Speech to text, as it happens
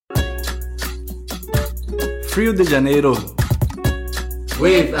Rio de Janeiro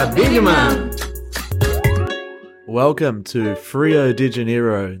with a big man. Welcome to Rio de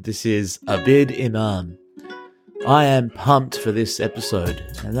Janeiro. This is Abid Imam. I am pumped for this episode,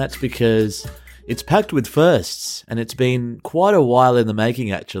 and that's because it's packed with firsts, and it's been quite a while in the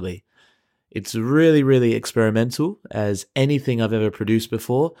making, actually. It's really experimental, as anything I've ever produced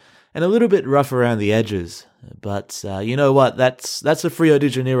before, and a little bit rough around the edges. But you know what? That's the Rio de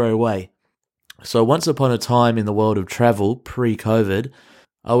Janeiro way. So once upon a time in the world of travel, pre-COVID,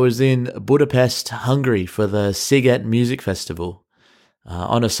 I was in Budapest, Hungary for the Sziget Music Festival.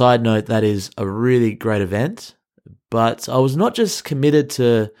 On a side note, that is a really great event, but I was not just committed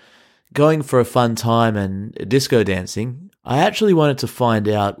to going for a fun time and disco dancing. I actually wanted to find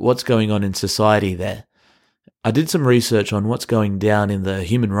out what's going on in society there. I did some research on what's going down in the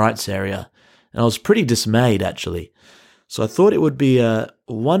human rights area, and I was pretty dismayed, actually. So I thought it would be a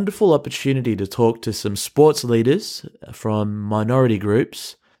wonderful opportunity to talk to some sports leaders from minority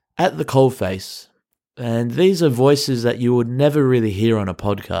groups at the coalface. And these are voices that you would never really hear on a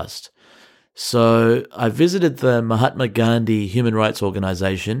podcast. So I visited the Mahatma Gandhi Human Rights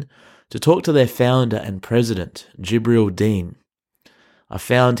Organization to talk to their founder and president, Jibril Deen. I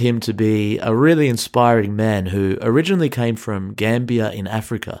found him to be a really inspiring man who originally came from Gambia in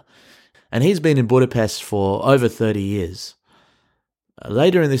Africa, and he's been in Budapest for over 30 years.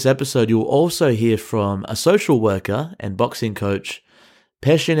 Later in this episode, you'll also hear from a social worker and boxing coach,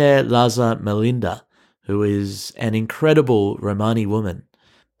 Peshine Laza Melinda, who is an incredible Romani woman.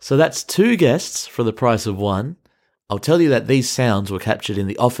 So that's two guests for the price of one. I'll tell you that these sounds were captured in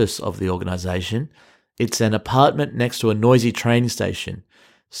the office of the organisation. It's an apartment next to a noisy train station,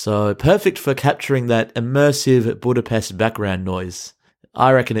 so perfect for capturing that immersive Budapest background noise.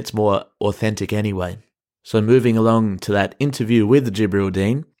 I reckon it's more authentic anyway. So moving along to that interview with Jibril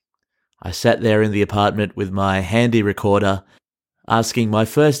Deen, I sat there in the apartment with my handy recorder, asking my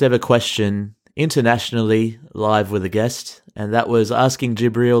first ever question internationally live with a guest, and that was asking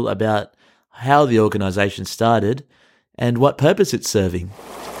Jibril about how the organisation started and what purpose it's serving.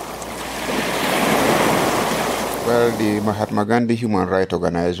 Well, the Mahatma Gandhi Human Rights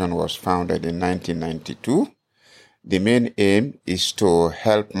Organization was founded in 1992. The main aim is to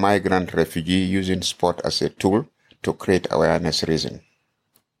help migrant refugees using sport as a tool to create awareness raising.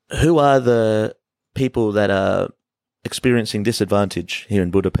 Who are the people that are experiencing disadvantage here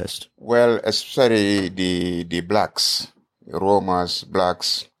in Budapest? Well, especially the blacks, Romas,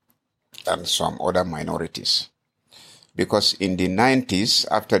 blacks, and some other minorities. Because in the 90s,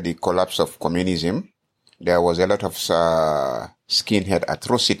 after the collapse of communism, there was a lot of skinhead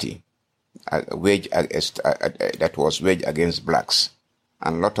atrocity that was waged against blacks.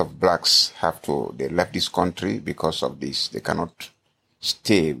 And a lot of blacks they left this country because of this. They cannot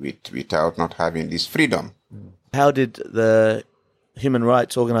stay without not having this freedom. How did the human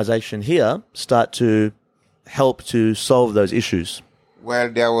rights organization here start to help to solve those issues? Well,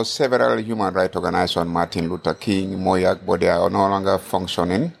 there were several human rights organizations, Martin Luther King, MOYAC, but they are no longer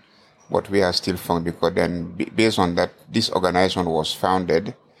functioning. But we are still functioning because then, based on that, this organization was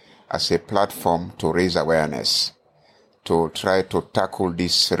founded as a platform to raise awareness, to try to tackle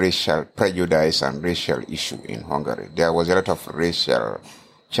this racial prejudice and racial issue in Hungary. There was a lot of racial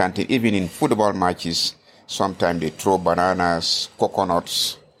chanting, even in football matches. Sometimes they throw bananas,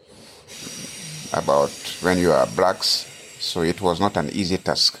 coconuts about when you are blacks. So it was not an easy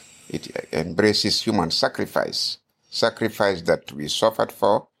task. It embraces human sacrifice that we suffered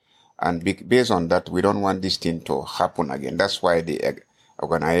for. And based on that, we don't want this thing to happen again. That's why the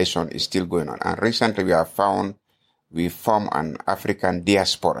organization is still going on. And recently we formed an African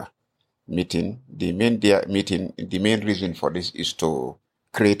diaspora meeting. The main reason for this is to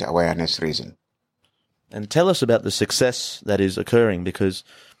create awareness raising. And tell us about the success that is occurring, because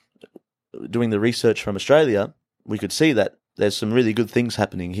doing the research from Australia, we could see that there's some really good things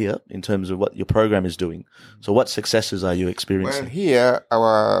happening here in terms of what your program is doing. So what successes are you experiencing? Well, here,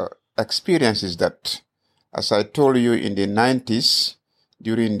 our experience is that, as I told you, in the 90s,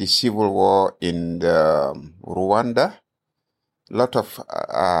 during the civil war in Rwanda, a lot of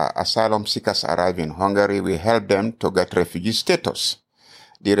asylum seekers arrived in Hungary. We helped them to get refugee status.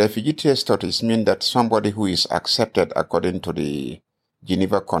 The refugee status means that somebody who is accepted according to the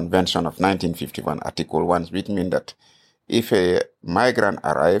Geneva Convention of 1951, Article 1, which means that if a migrant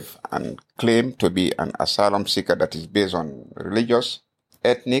arrives and claims to be an asylum seeker that is based on religious,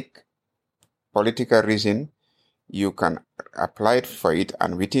 ethnic, political reason, you can apply for it,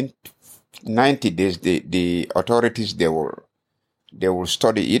 and within 90 days, the authorities, they will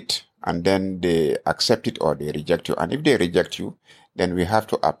study it, and then they accept it or they reject you. And if they reject you, then we have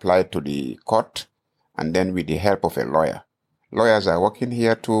to apply to the court, and then with the help of a lawyer. Lawyers are working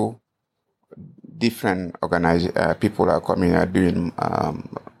here too. Different people are coming and doing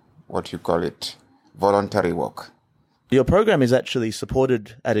voluntary work. Your program is actually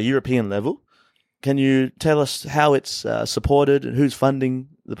supported at a European level. Can you tell us how it's supported and who's funding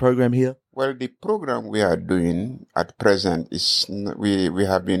the program here? Well, the program we are doing at present is we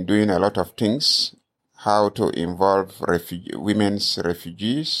have been doing a lot of things. How to involve women's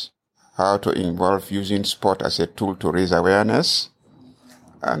refugees, how to involve using sport as a tool to raise awareness.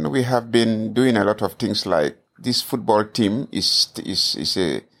 And we have been doing a lot of things like this football team is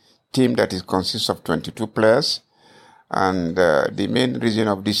a team that consists of 22 players. And the main reason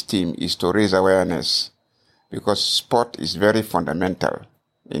of this team is to raise awareness because sport is very fundamental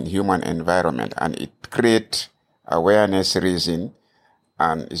in human environment and it creates awareness raising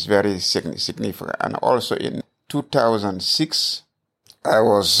and is very significant. And also in 2006, I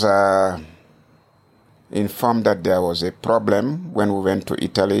was informed that there was a problem when we went to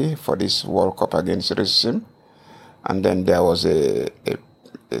Italy for this World Cup against racism. And then there was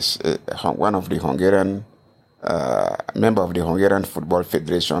one of the Hungarian member of the Hungarian Football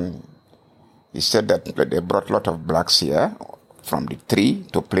Federation. He said that they brought a lot of blacks here from the tree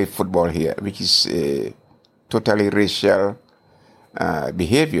to play football here, which is a totally racial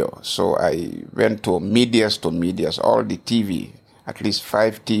behavior. So I went to medias, all the TV, at least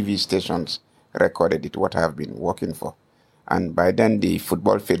 5 TV stations recorded it, what I have been working for. And by then the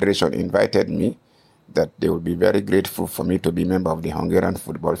Football Federation invited me that they would be very grateful for me to be member of the Hungarian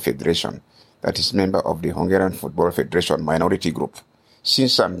Football Federation. That is member of the Hungarian Football Federation minority group.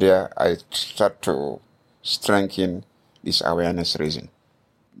 Since I'm there, I start to strengthen this awareness raising.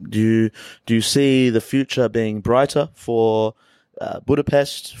 Do you see the future being brighter for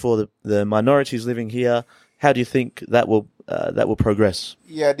Budapest, for the minorities living here? How do you think that will progress?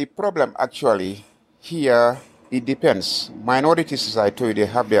 Yeah, the problem actually here, it depends. Minorities, as I told you,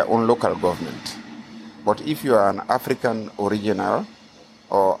 they have their own local government. But if you are an African original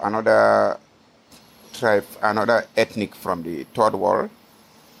or another tribe, another ethnic from the third world,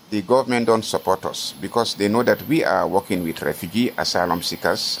 the government don't support us because they know that we are working with refugee, asylum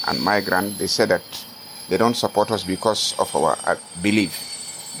seekers and migrants. They said that they don't support us because of our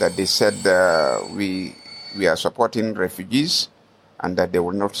belief that they said we are supporting refugees and that they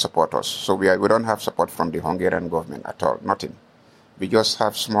will not support us. So we don't have support from the Hungarian government at all, nothing. We just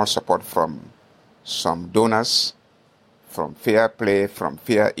have small support from some donors, from Fair Play, from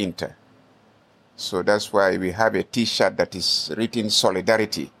Fair Inter. So that's why we have a T-shirt that is written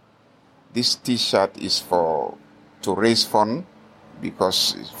Solidarity. This T-shirt is to raise funds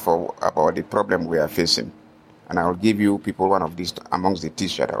about the problem we are facing. And I will give you people one of these amongst the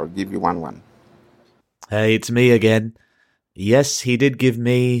T-shirt. I will give you one. Hey, it's me again. Yes, he did give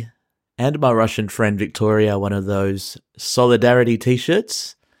me and my Russian friend Victoria one of those Solidarity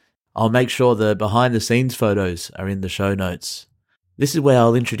T-shirts. I'll make sure the behind-the-scenes photos are in the show notes. This is where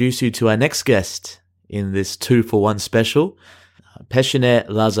I'll introduce you to our next guest in this 2-for-1 special, Peșine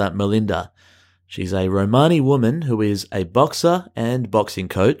Laza Melinda. She's a Romani woman who is a boxer and boxing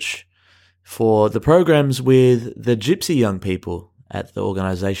coach for the programs with the Gypsy young people at the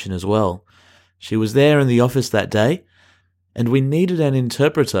organisation as well. She was there in the office that day, and we needed an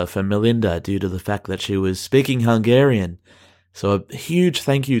interpreter for Melinda due to the fact that she was speaking Hungarian. So a huge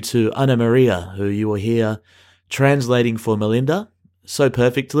thank you to Anna Maria, who you were here translating for Melinda so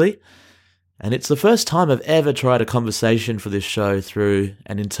perfectly. And it's the first time I've ever tried a conversation for this show through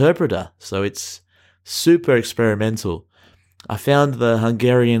an interpreter, so it's super experimental. I found the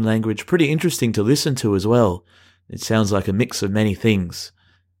Hungarian language pretty interesting to listen to as well. It sounds like a mix of many things.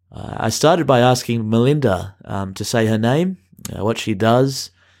 I started by asking Melinda to say her name, what she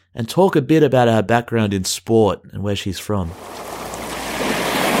does, and talk a bit about her background in sport and where she's from.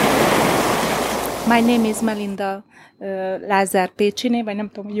 My name is Melinda Lázár Pécsiné, vagy nem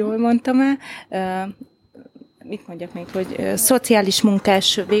tudom, jól mondtam-e. Mit mondjak még, hogy szociális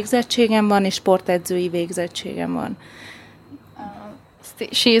munkás végzettségem van, és sportedzői végzettségem van.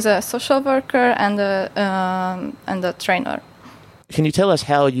 She is a social worker and a trainer. Can you tell us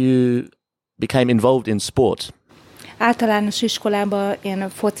how you became involved in sport? Általános iskolában én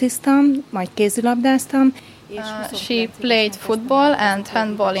fociztam, majd kézilabdáztam. She played football and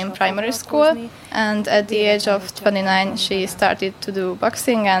handball in primary school, and at the age of 29 she started to do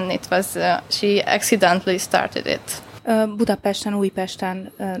boxing, and she accidentally started it. Budapesten,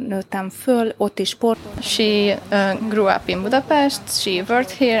 Újpesten nőttem föl, ott is sportoltam. She grew up in Budapest, she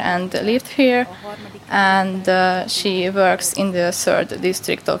worked here and lived here, and she works in the 3rd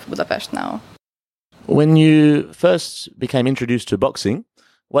district of Budapest now. When you first became introduced to boxing,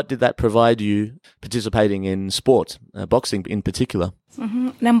 What did that provide you participating in sport, boxing in particular?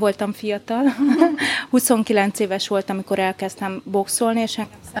 Nem voltam fiatal. 29 éves voltam, amikor elkezdtem boxolni, és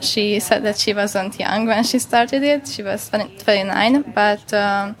She said that she wasn't young when she started it. She was 29, but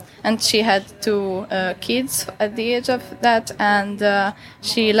and she had 2 kids at the age of that, and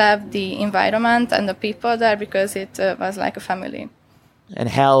she loved the environment and the people there because it was like a family. And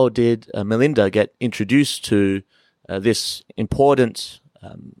how did Melinda get introduced to this important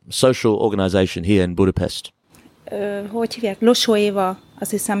social organization here in Budapest? Hogy hívják? Losó Éva,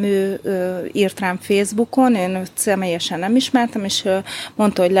 azt hiszem ő írt rám Facebookon, én őt személyesen nem ismertem, és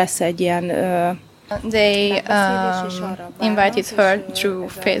mondta, hogy lesz egy ilyen They invited her through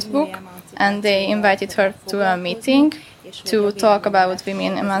Facebook, and they invited her to a meeting to talk about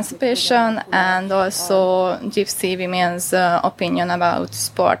women emancipation and also gypsy women's opinion about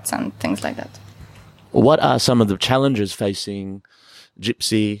sports and things like that. What are some of the challenges facing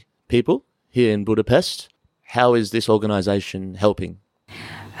gypsy people here in Budapest? How is this organization helping?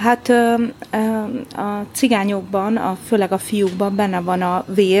 Hát a cigányokban, főleg a fiúkban benne van a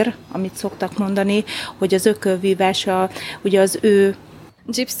vér, amit szoktak mondani, hogy az ökölvívás, ugye az ő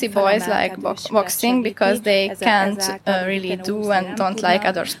Gypsy boys like boxing because they can't really do and don't like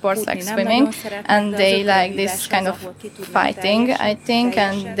other sports like swimming, and they like this kind of fighting, I think,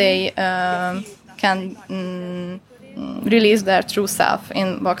 and they can release their true self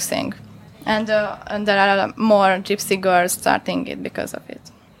in boxing. And there are more gypsy girls starting it because of it.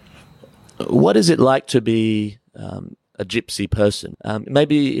 What is it like to be a gypsy person?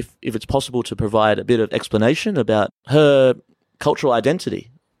 Maybe if it's possible to provide a bit of explanation about her cultural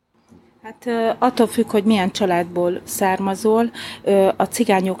identity. Hát attól függ, hogy milyen családból származol. A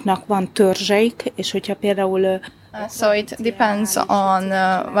cigányoknak van törzseik, és hogyha például... So it depends on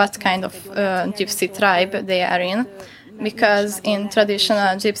what kind of gypsy tribe they are in. Because in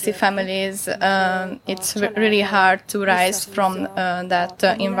traditional gypsy families, it's really hard to rise from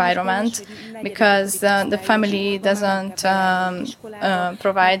that environment because the family doesn't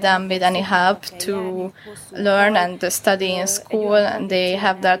provide them with any help to learn and study in school. And they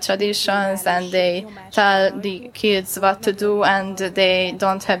have their traditions and they tell the kids what to do, and they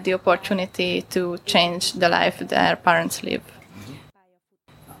don't have the opportunity to change the life their parents live.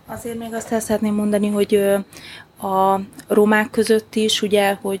 Azért még azt el szeretném mondani, hogy a romák között is,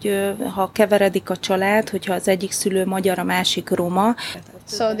 ugye, hogy ha keveredik a család, hogyha az egyik szülő magyar, a másik roma.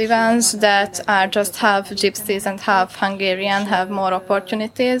 So the ones that are just half gypsies and half Hungarian have more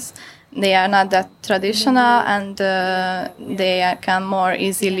opportunities. They are not that traditional, and they can more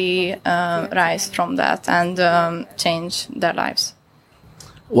easily rise from that and change their lives.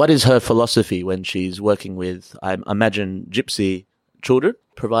 What is her philosophy when she's working with, I imagine, gypsy children,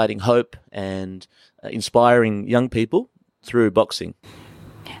 providing hope and inspiring young people through boxing?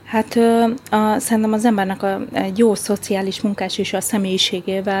 Hát szerintem az embernek egy jó szociális munkás és a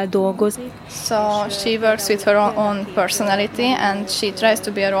személyiségével dolgozik. So she works with her own personality, and she tries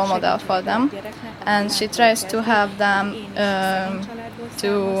to be a role model for them, and she tries to help them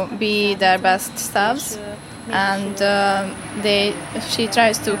to be their best selves, and she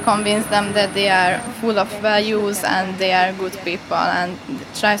tries to convince them that they are full of values and they are good people, and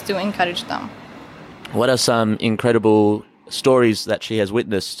tries to encourage them. What are some incredible stories that she has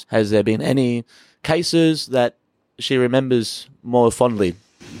witnessed? Has there been any cases that she remembers more fondly?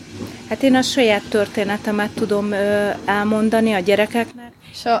 Hát én a saját történetemet tudom elmondani a gyerekeknek.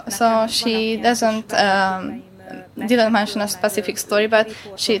 So she didn't mention a specific story, but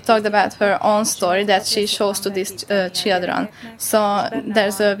she talked about her own story that she shows to these children. So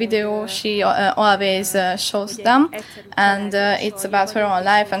there's a video she always shows them, and it's about her own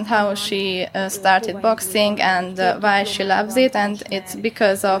life and how she started boxing and why she loves it, and it's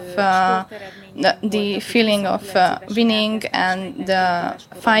because of the feeling of winning and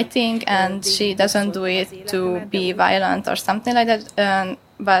fighting, and she doesn't do it to be violent or something like that,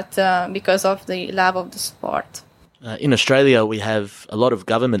 but because of the love of the sport. In Australia, we have a lot of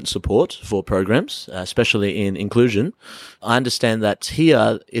government support for programs, especially in inclusion. I understand that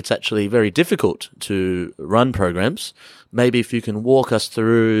here it's actually very difficult to run programs. Maybe if you can walk us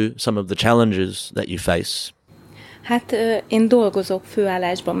through some of the challenges that you face. Hát én dolgozok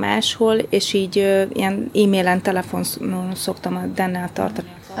főállásban máshol, és így ilyen e-mailen, telefonon szoktam a Dennel tartani.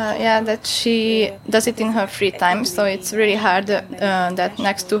 Yeah, that she does it in her free time, so it's really hard that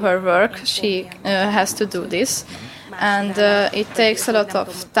next to her work she has to do this. And it takes a lot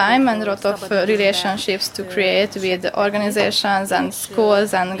of time and a lot of relationships to create with organizations and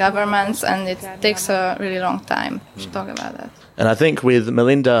schools and governments, and it takes a really long time to talk about that. And I think with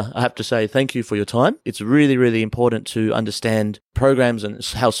Melinda, I have to say thank you for your time. It's really, really important to understand programs and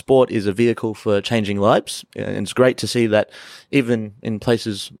how sport is a vehicle for changing lives. And it's great to see that even in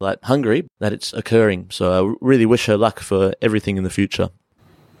places like Hungary, that it's occurring. So I really wish her luck for everything in the future.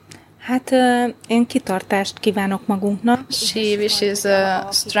 Hát én kitartást kívánok magunknak. She wishes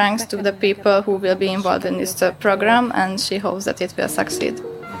strength to the people who will be involved in this program, and she hopes that it will succeed.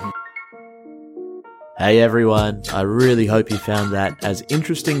 Hey everyone, I really hope you found that as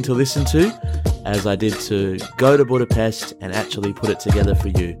interesting to listen to as I did to go to Budapest and actually put it together for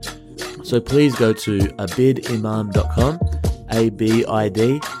you. So please go to abidimam.com,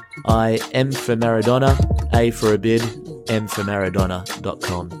 A-B-I-D-I-M for Maradona, A for Abid, M for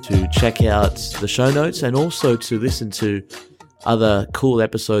Maradona.com to check out the show notes and also to listen to other cool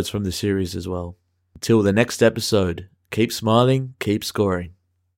episodes from the series as well. Till the next episode, keep smiling, keep scoring.